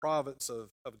Galatia, or the province of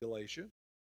Galatia.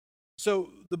 So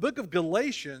the book of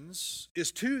Galatians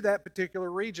is to that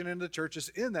particular region and the churches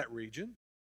in that region.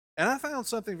 And I found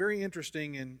something very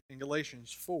interesting in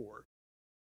Galatians 4.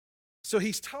 So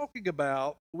he's talking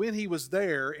about when he was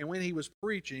there and when he was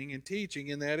preaching and teaching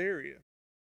in that area.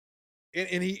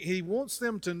 And he wants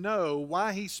them to know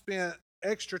why he spent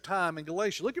extra time in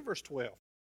Galatia. Look at verse 12.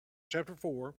 Chapter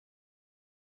 4,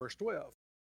 verse 12.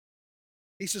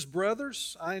 He says,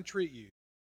 brothers, I entreat you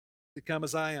to come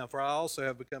as I am, for I also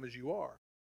have become as you are.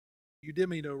 you did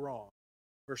me no wrong.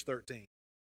 Verse 13.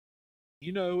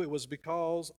 You know it was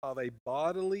because of a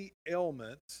bodily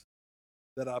ailment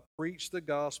that I preached the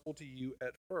gospel to you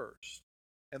at first.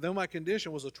 And though my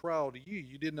condition was a trial to you,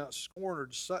 you did not scorn or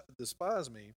despise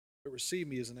me, but received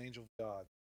me as an angel of God.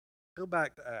 Go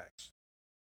back to Acts.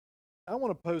 I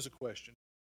want to pose a question.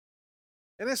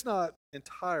 And it's not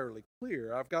entirely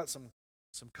clear. I've got some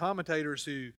commentators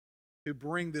who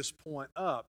bring this point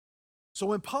up. So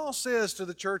when Paul says to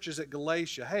the churches at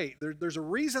Galatia, hey, there's a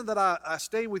reason that I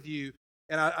stay with you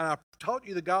and I taught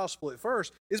you the gospel at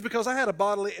first, is because I had a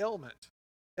bodily ailment.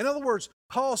 In other words,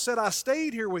 Paul said, I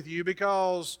stayed here with you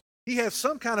because he had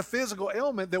some kind of physical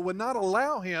ailment that would not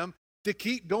allow him to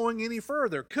keep going any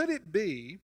further. Could it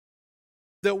be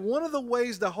that one of the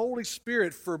ways the Holy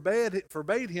Spirit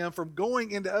forbade him from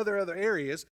going into other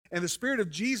areas, and the Spirit of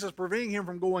Jesus preventing him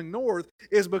from going north,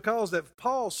 is because that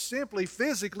Paul simply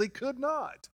physically could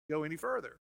not go any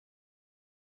further?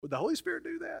 Would the Holy Spirit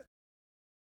do that?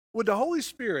 Would the Holy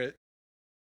Spirit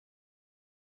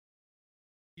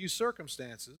use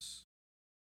circumstances,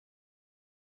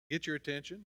 get your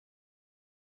attention,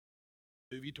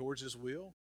 move you towards His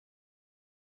will?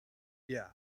 Yeah,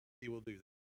 He will do that.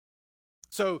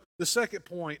 So the second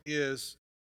point is,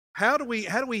 how do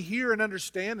we hear and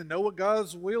understand and know what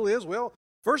God's will is? Well,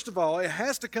 first of all, it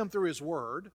has to come through His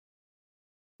Word.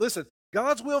 Listen,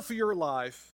 God's will for your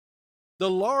life, the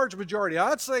large majority,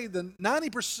 I'd say the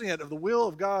 90% of the will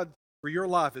of God for your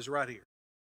life is right here.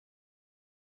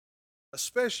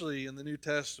 Especially in the New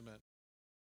Testament,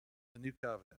 the New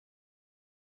Covenant.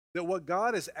 That what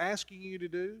God is asking you to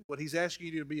do, what He's asking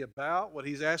you to be about, what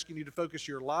He's asking you to focus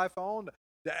your life on,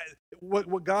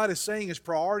 what God is saying is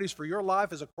priorities for your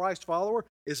life as a Christ follower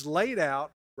is laid out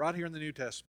right here in the New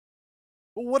Testament.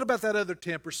 Well, what about that other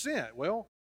 10%? Well,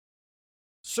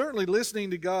 certainly listening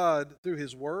to God through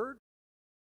His Word.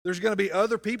 There's going to be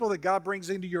other people that God brings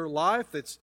into your life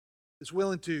that's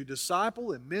willing to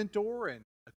disciple and mentor and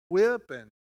equip and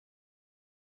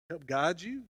help guide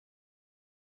you.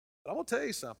 But I'm going to tell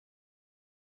you something.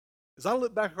 As I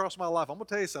look back across my life, I'm going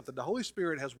to tell you something. The Holy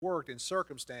Spirit has worked in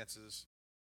circumstances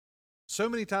so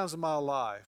many times in my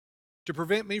life to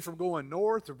prevent me from going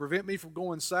north, to prevent me from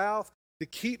going south, to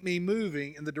keep me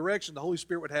moving in the direction the Holy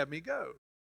Spirit would have me go.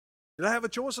 Did I have a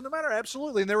choice in the matter?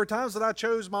 Absolutely. And there were times that I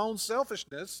chose my own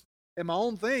selfishness and my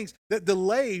own things that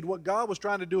delayed what God was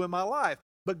trying to do in my life.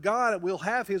 But God will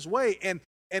have His way, and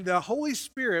the Holy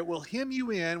Spirit will hem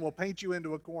you in, will paint you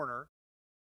into a corner.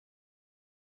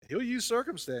 He'll use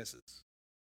circumstances.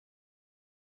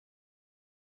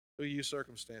 He'll use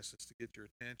circumstances to get your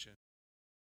attention,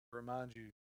 to remind you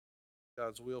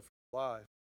God's will for your life.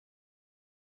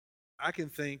 I can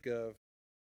think of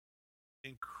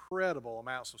incredible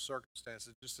amounts of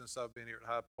circumstances just since I've been here at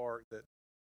Hyde Park that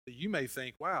you may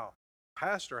think, wow,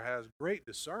 pastor has great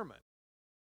discernment.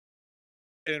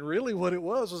 And really what it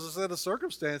was a set of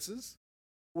circumstances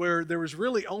where there was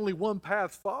really only one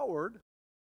path forward,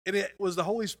 and it was the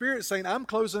Holy Spirit saying, I'm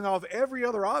closing off every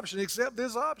other option except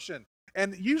this option.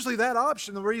 And usually that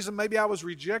option, the reason maybe I was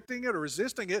rejecting it or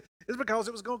resisting it, is because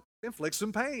it was going to inflict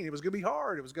some pain. It was going to be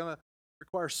hard. It was going to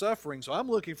require suffering. So I'm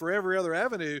looking for every other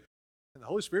avenue, and the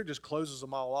Holy Spirit just closes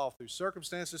them all off through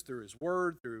circumstances, through His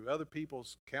Word, through other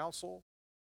people's counsel.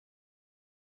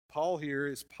 Paul here,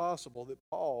 it's possible that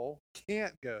Paul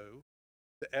can't go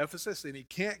to Ephesus and he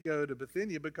can't go to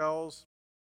Bithynia because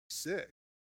he's sick.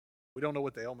 We don't know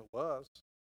what the ailment was.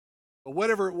 But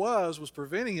whatever it was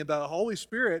preventing him. The Holy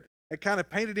Spirit had kind of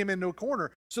painted him into a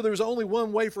corner. So there was only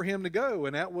one way for him to go,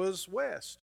 and that was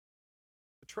west,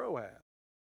 to Troas.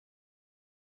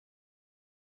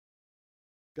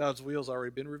 God's will's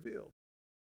already been revealed.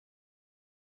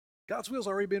 God's will's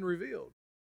already been revealed.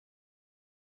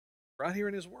 Right here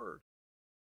in His Word.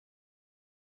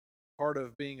 Part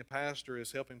of being a pastor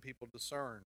is helping people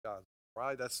discern God,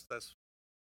 right? That's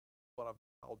what I'm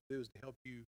called to do, is to help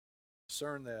you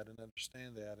discern that and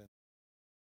understand that. And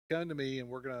come to me, and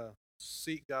we're going to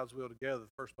seek God's will together. The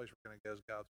first place we're going to go is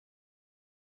God's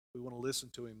will. We want to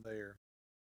listen to Him there.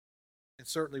 And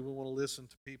certainly we want to listen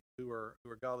to people who are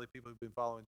godly people who've been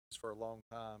following Jesus for a long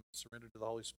time, surrendered to the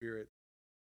Holy Spirit,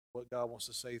 what God wants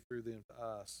to say through them to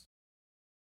us.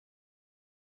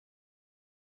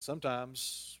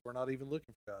 Sometimes we're not even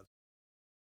looking for God.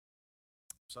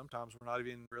 Sometimes we're not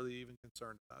even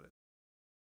concerned about it.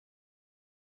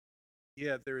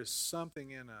 Yet there is something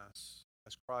in us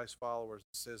as Christ followers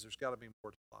that says there's got to be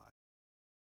more to life.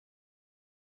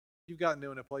 You've gotten to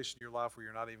a place in your life where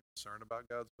you're not even concerned about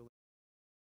God's will,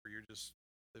 where you're just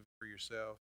living for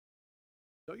yourself.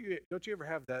 Don't you ever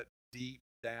have that deep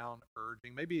down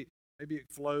urging? Maybe Maybe it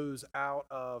flows out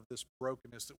of this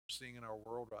brokenness that we're seeing in our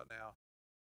world right now.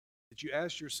 That you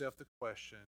ask yourself the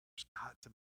question, there's got to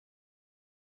be.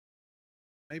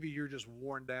 Maybe you're just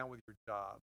worn down with your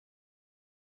job.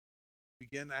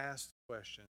 Begin to ask the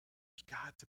question, there's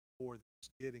got to be more than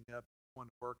just getting up, going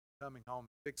to work, coming home,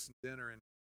 fixing dinner, and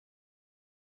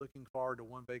looking forward to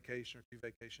one vacation or two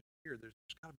vacations a year. There's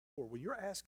got to be more. When you're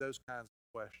asking those kinds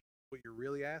of questions, what you're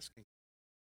really asking,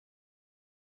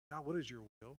 God, what is your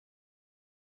will?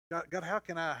 God, how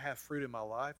can I have fruit in my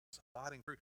life? It's abiding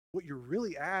fruit. What you're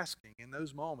really asking in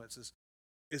those moments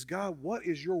is God, what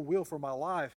is your will for my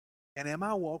life? And am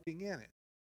I walking in it?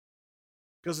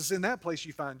 Because it's in that place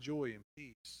you find joy and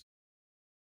peace,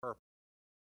 purpose.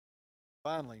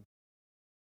 Finally,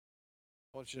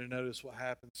 I want you to notice what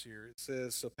happens here. It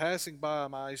says, so passing by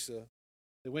Mysia,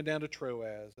 they went down to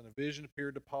Troas, and a vision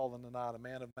appeared to Paul in the night, a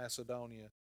man of Macedonia,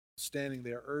 standing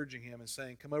there, urging him and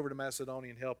saying, come over to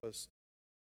Macedonia and help us.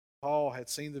 Paul had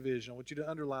seen the vision. I want you to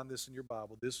underline this in your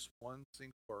Bible, this one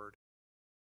single word.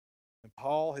 And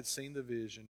Paul had seen the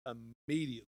vision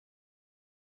immediately.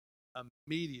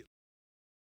 Immediately,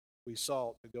 we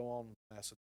sought to go on with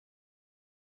Macedonia.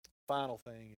 Final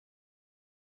thing,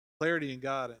 clarity and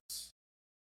guidance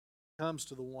comes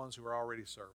to the ones who are already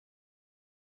serving.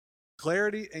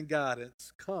 Clarity and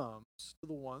guidance comes to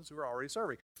the ones who are already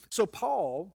serving. So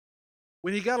Paul,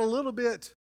 when he got a little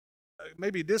bit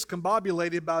maybe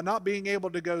discombobulated by not being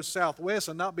able to go southwest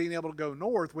and not being able to go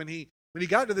north, when he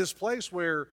got to this place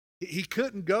where he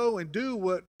couldn't go and do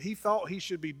what he thought he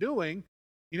should be doing,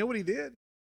 you know what he did?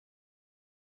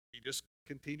 He just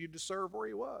continued to serve where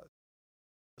he was.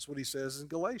 That's what he says in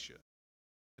Galatia,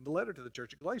 in the letter to the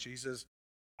church at Galatia. He says,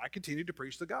 I continue to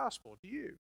preach the gospel to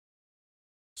you.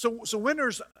 So when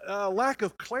there's a lack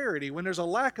of clarity, when there's a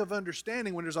lack of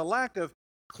understanding, when there's a lack of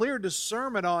clear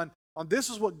discernment on this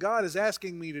is what God is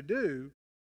asking me to do,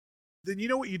 then you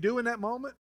know what you do in that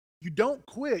moment? You don't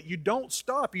quit. You don't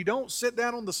stop. You don't sit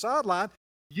down on the sideline.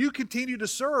 You continue to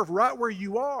serve right where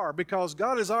you are because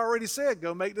God has already said,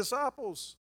 go make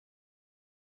disciples.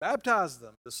 Baptize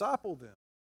them, disciple them,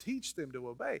 teach them to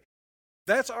obey.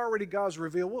 That's already God's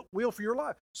revealed will for your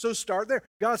life. So start there.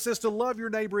 God says to love your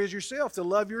neighbor as yourself, to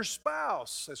love your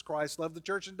spouse as Christ loved the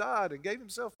church and died and gave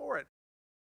himself for it,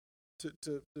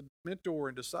 to mentor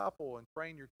and disciple and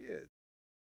train your kids.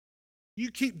 You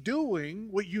keep doing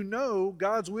what you know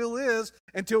God's will is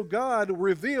until God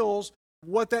reveals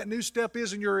what that new step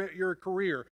is in your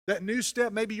career. That new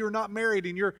step, maybe you're not married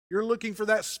and you're looking for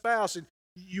that spouse and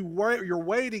you're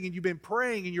waiting and you've been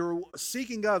praying and you're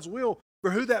seeking God's will for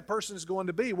who that person is going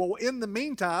to be. Well, in the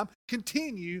meantime,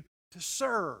 continue to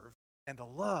serve and to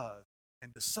love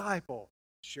and disciple,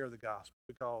 share the gospel,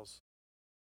 because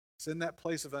it's in that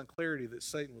place of unclarity that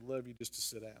Satan would love you just to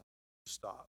sit down,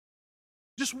 stop.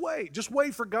 Just wait. Just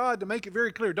wait for God to make it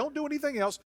very clear. Don't do anything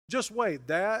else. Just wait.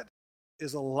 That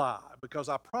is a lie, because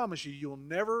I promise you, you'll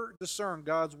never discern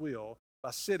God's will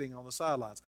by sitting on the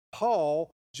sidelines.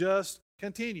 Paul just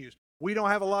continues. We don't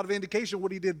have a lot of indication of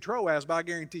what he did in Troas, but I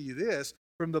guarantee you this.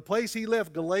 From the place he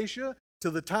left Galatia to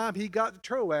the time he got to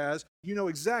Troas, you know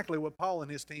exactly what Paul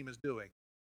and his team is doing.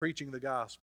 Preaching the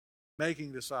gospel,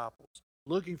 making disciples,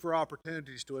 looking for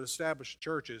opportunities to establish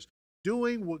churches,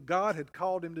 doing what God had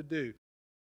called him to do.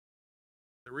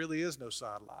 There really is no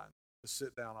sideline to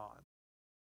sit down on.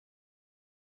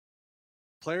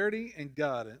 Clarity and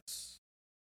guidance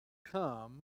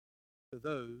come to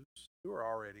those who are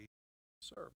already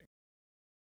serving.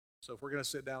 So if we're going to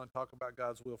sit down and talk about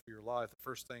God's will for your life, the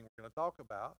first thing we're going to talk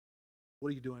about, what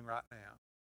are you doing right now?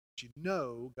 But you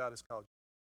know God has called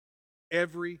you.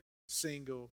 Every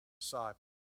single disciple.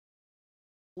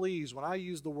 Please, when I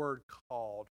use the word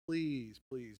called, please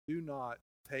do not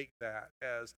take that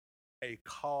as a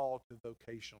call to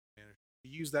vocational ministry.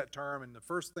 You use that term, and the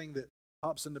first thing that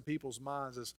pops into people's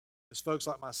minds is folks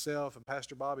like myself and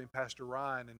Pastor Bobby and Pastor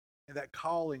Ryan and that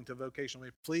calling to vocational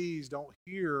ministry. Please don't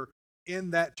hear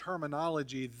in that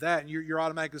terminology that you're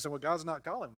automatically saying, well, God's not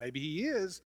calling. Maybe he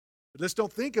is, but let's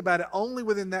don't think about it only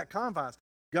within that confines.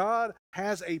 God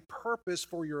has a purpose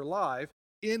for your life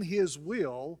in his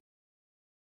will,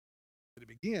 but it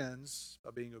begins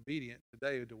by being obedient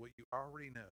today to what you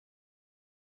already know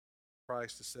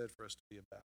Christ has said for us to be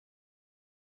about.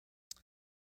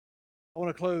 I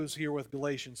want to close here with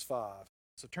Galatians 5.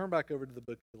 So turn back over to the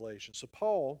book of Galatians. So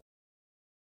Paul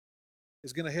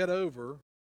is going to head over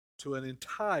to an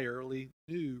entirely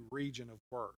new region of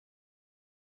work.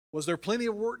 Was there plenty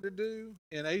of work to do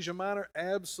in Asia Minor?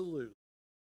 Absolutely.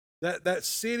 That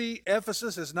city,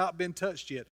 Ephesus, has not been touched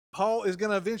yet. Paul is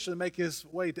going to eventually make his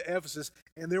way to Ephesus,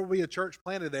 and there will be a church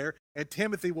planted there, and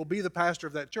Timothy will be the pastor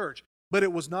of that church. But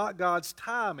it was not God's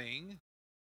timing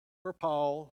for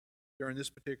Paul during this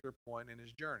particular point in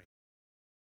his journey.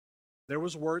 There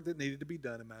was work that needed to be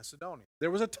done in Macedonia.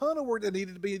 There was a ton of work that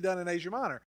needed to be done in Asia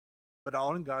Minor, but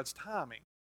all in God's timing.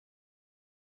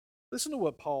 Listen to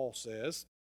what Paul says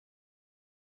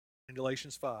in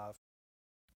Galatians 5,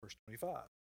 verse 25.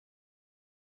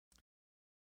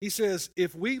 He says,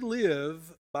 if we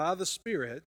live by the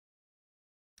Spirit,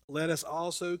 let us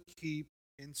also keep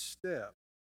in step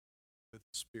with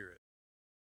the Spirit.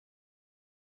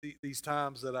 These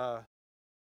times that I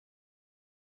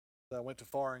went to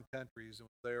foreign countries and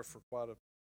was there for quite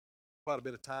a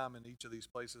bit of time in each of these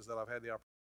places that I've had the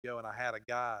opportunity to go, and I had a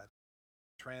guide,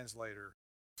 translator,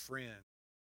 friend,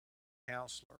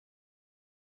 counselor.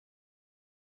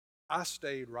 I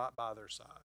stayed right by their side.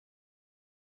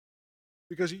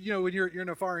 Because when you're in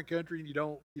a foreign country and you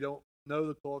don't know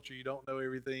the culture, you don't know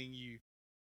everything, you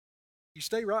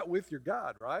stay right with your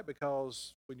guide, right?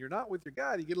 Because when you're not with your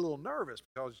guide, you get a little nervous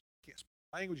because you can't speak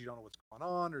the language, you don't know what's going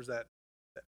on. There's that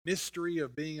mystery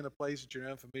of being in a place that you're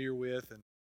unfamiliar with. And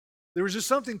there was just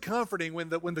something comforting when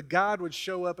the guide would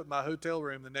show up at my hotel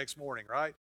room the next morning,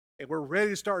 right? And we're ready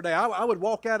to start the day. I would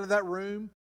walk out of that room.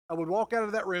 I would walk out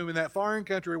of that room in that foreign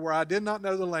country where I did not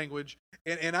know the language,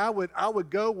 and I would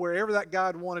go wherever that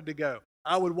guide wanted to go.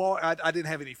 I would walk. I didn't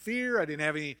have any fear. I didn't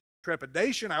have any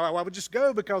trepidation. I would just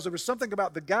go because there was something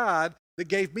about the guide that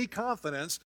gave me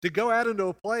confidence to go out into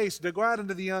a place, to go out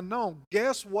into the unknown.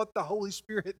 Guess what the Holy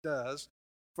Spirit does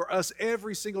for us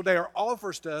every single day, or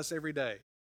offers to us every day?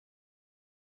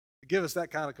 To give us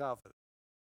that kind of confidence,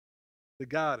 to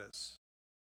guide us.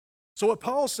 So what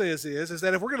Paul says is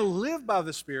that if we're going to live by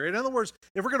the Spirit, in other words,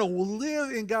 if we're going to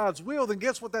live in God's will, then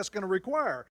guess what that's going to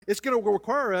require? It's going to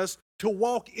require us to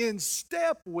walk in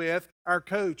step with our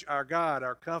coach, our guide,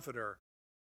 our comforter,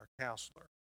 our counselor.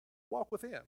 Walk with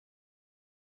Him.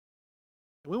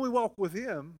 And when we walk with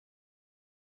Him,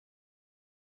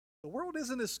 the world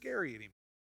isn't as scary anymore.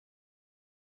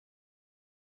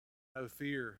 No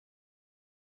fear.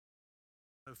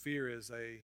 No fear is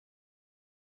a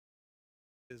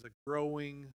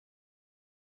growing,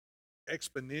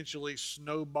 exponentially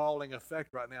snowballing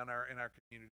effect right now in our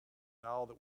community. All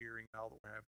that we're hearing, all that we're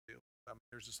having to deal with. I mean,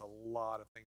 there's just a lot of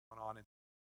things going on, and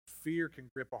fear can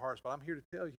grip our hearts. But I'm here to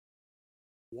tell you,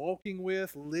 walking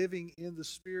with, living in the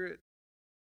Spirit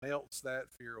melts that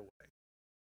fear away.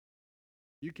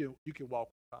 You can walk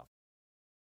with confidence.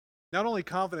 Not only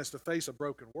confidence to face a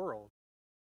broken world,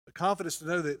 but confidence to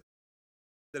know that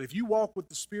if you walk with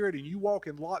the Spirit and you walk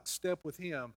in lockstep with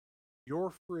Him,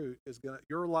 your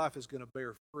life is gonna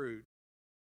bear fruit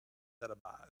that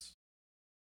abides.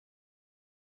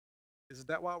 Isn't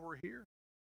that why we're here?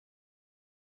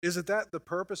 Isn't that the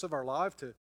purpose of our life,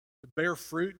 to bear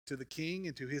fruit to the King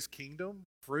and to His kingdom,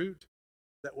 fruit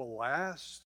that will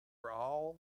last for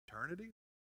all eternity?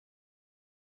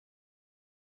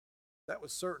 That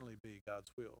would certainly be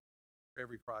God's will for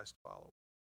every Christ follower.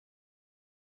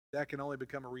 That can only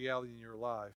become a reality in your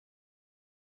life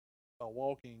by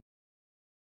walking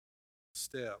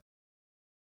step,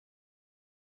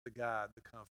 the guide, the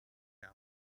comfort.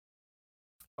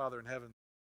 Father in heaven,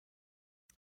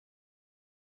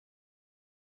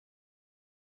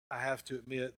 I have to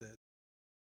admit that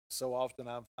so often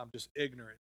I'm just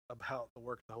ignorant about the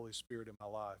work of the Holy Spirit in my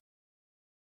life.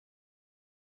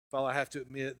 Father, I have to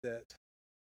admit that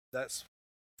that's,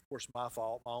 of course, my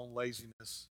fault, my own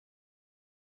laziness.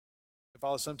 And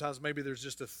Father, sometimes maybe there's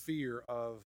just a fear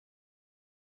of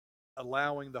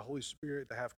allowing the Holy Spirit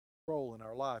to have control in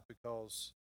our life,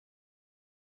 because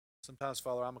sometimes,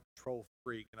 Father, I'm a control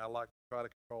freak and I like to try to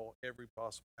control every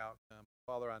possible outcome.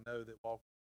 Father, I know that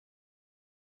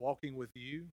walking with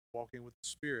you, walking with the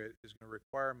Spirit, is going to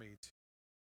require me to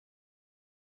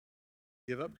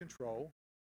give up control,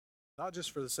 not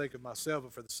just for the sake of myself,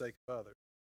 but for the sake of others.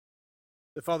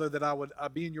 That, Father, that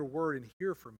I'd be in your word and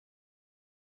hear from you.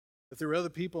 That through other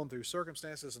people and through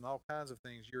circumstances and all kinds of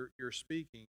things, you're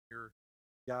speaking, you're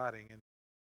guiding. And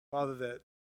Father, that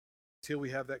till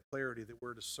we have that clarity that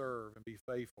we're to serve and be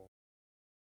faithful,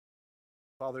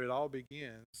 Father, it all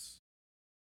begins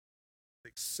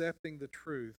accepting the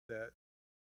truth that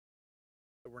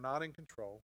we're not in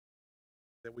control,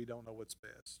 that we don't know what's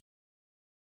best.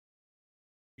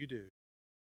 You do.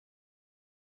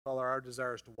 Father, our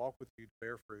desire is to walk with you, to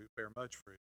bear fruit, bear much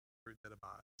fruit, fruit that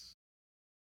abides.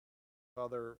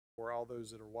 Father, for all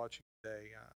those that are watching today,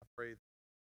 I pray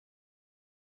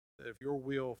that if your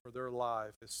will for their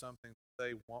life is something that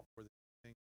they want for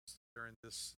things during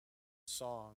this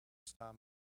song, this time of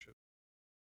worship,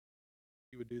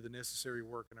 you would do the necessary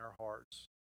work in our hearts.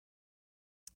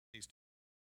 We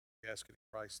ask it in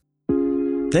Christ.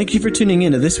 Thank you for tuning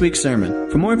in to this week's sermon.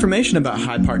 For more information about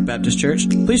Hyde Park Baptist Church,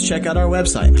 please check out our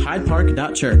website,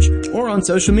 hydepark.church, or on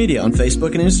social media on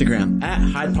Facebook and Instagram at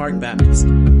Hyde Park Baptist.